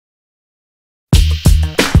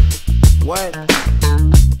What?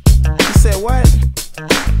 He said what?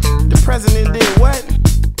 The president did what?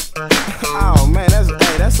 Oh man,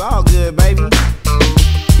 that's all good, baby.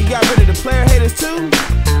 He got rid of the player haters too?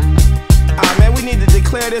 Oh man, we need to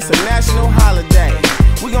declare this a national holiday.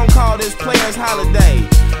 We gon' call this Players Holiday.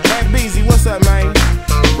 Man, Beezy, what's up, man?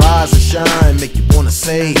 Rise and shine, make you wanna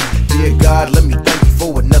say, dear God, let me thank you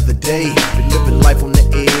for another day. Been living life on the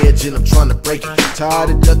edge and I'm trying to break it.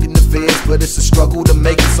 Tired of ducking the feds, but it's a struggle to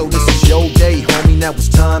make it. So this is your day, homie, now it's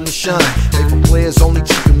time to shine. Made for players only,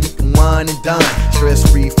 cheap and we can wine and dine. Stress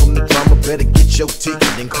free from the drama, better get your ticket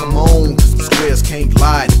and come on, cause the squares can't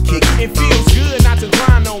lie to kick it. It feels good not to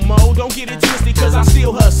grind no more. Don't get it twisted cause I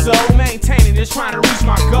still hustle. Maintaining is trying to reach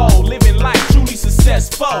my goal. Living life truly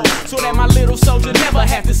successful, so that my little soldier never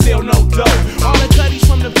have to sell no dough. All the cutties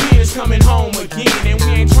from the pens coming home again. And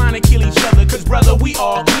we ain't trying to kill each other, cause brother, we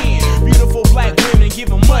all in. Beautiful black women, give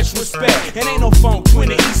them much respect. And ain't no funk between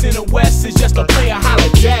the east and the west, it's just a player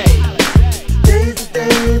holiday. Today's the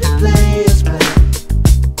day the players play,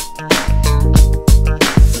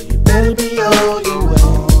 so you better be on your way.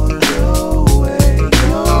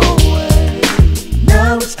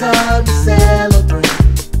 Now it's time to celebrate.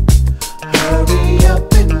 Hurry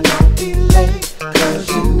up and don't be late, cause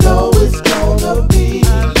you know it's gonna be a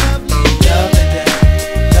lovely day,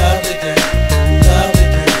 lovely day, lovely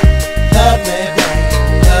day, lovely day, lovely day,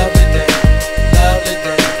 lovely day, lovely day, lovely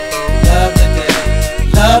day,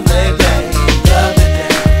 lovely day, lovely day,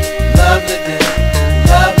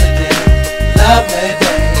 lovely day, lovely day, lovely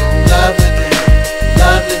day,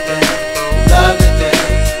 lovely day, lovely day,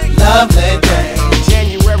 lovely day.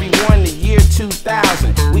 January 1, the year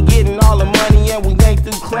 2000. We getting all the money and we ain't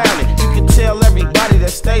through clowning. You can tell everybody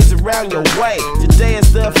that stays around your way. Today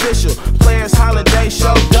is the official Players Holiday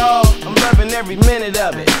show, dog. I'm loving every minute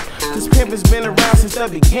of it, cause pimpin's been around since the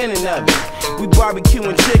beginning of it. We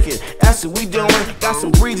barbecuing chicken, that's what we doing. Got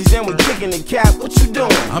some breezes and we kicking the cap. What you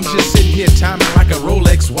doing? I'm just sitting here timing like a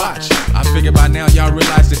Rolex watch. I figure by now y'all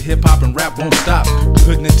realize that hip hop and rap won't stop.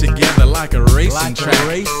 Putting it together like a racing track.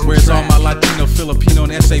 Where's all my Latino, Filipino,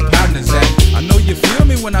 and SA partners at? I know you feel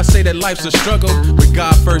me when I say that life's a struggle. With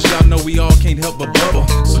God first, y'all know we all can't help but bubble.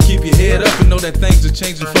 So keep your head up and know that things are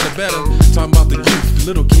changing for the better. Talking about the youth, the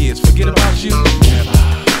little kids, forget about you. Never.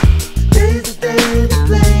 Today's the day the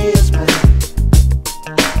players play,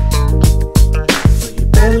 so you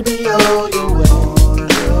better be on your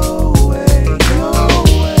way.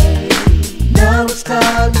 Now it's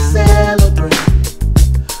time to celebrate.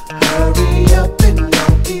 Hurry up and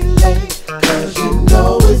don't be late, cause you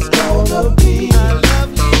know it's gonna be a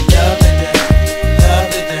lovely day,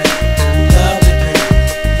 lovely day, lovely day,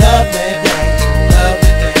 lovely day,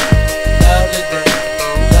 lovely day, lovely day, lovely day,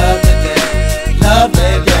 lovely day,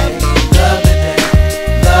 lovely day, lovely day,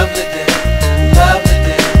 lovely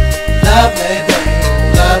day, lovely day, lovely day,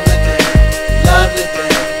 lovely day, lovely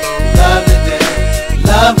day, lovely day,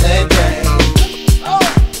 lovely day.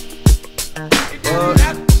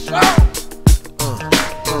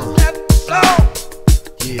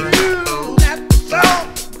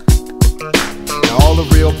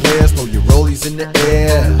 In the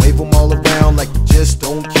air, wave them all around like you just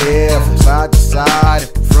don't care. From side to side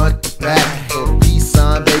and from front to back. Throw the peace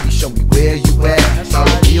sign, baby, show me where you at. Shout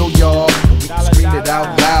the deal, y'all, and we can scream it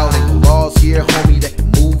out loud. Ain't no laws here, homie, that can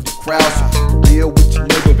move the crowd. So deal with your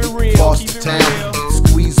nigga, we can cross the town.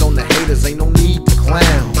 Squeeze on the haters, ain't no need to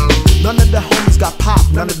clown. None of the homies got pop,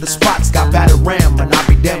 none of the spots got battered ram. And I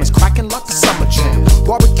be damn, it's cracking like a summer jam.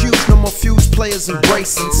 Barbecues, no more fuse, players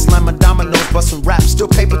embracing. Slamming dominoes, busting raps, still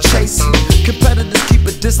paper chasing. Competitors keep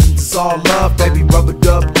a distance, it's all love, baby. Rubber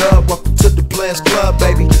dub dub, welcome to the Players Club,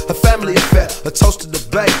 baby. A family affair, a toast to the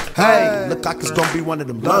bay. Hey, look like it's gonna be one of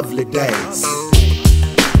them lovely days.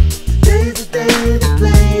 Today's the day the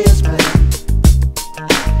players play,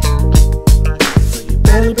 so you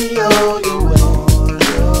better be on your way.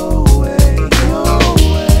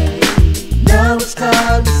 Now it's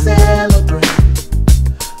time to celebrate.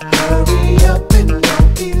 Hurry up and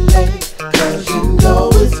don't be late, cause you know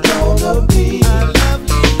it's gonna be a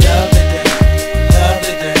lovely day,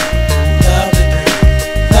 lovely day, lovely day,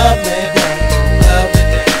 lovely day, lovely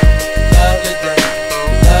day, lovely day,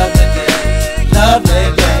 lovely day, lovely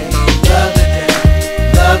day, lovely day,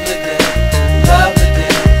 lovely day, lovely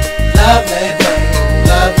day, lovely day,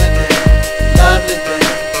 lovely day, lovely day,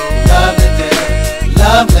 lovely day,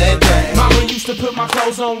 lovely day. Used to put my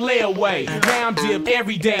clothes on layaway. down dip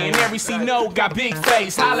every day, and every C-No got big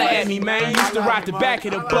face. Holla at me, man. Used to ride the back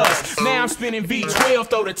of the bus. Now I'm spinning V12,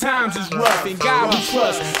 though the times is rough. And God we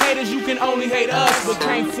trust. Haters, you can only hate us, but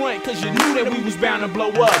can't front, cause you knew that we was bound to blow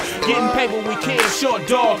up. Getting paper with kids, Short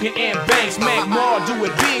Dog and Ant Banks. Mac Mall, do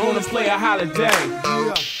it big on the Player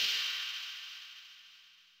Holiday.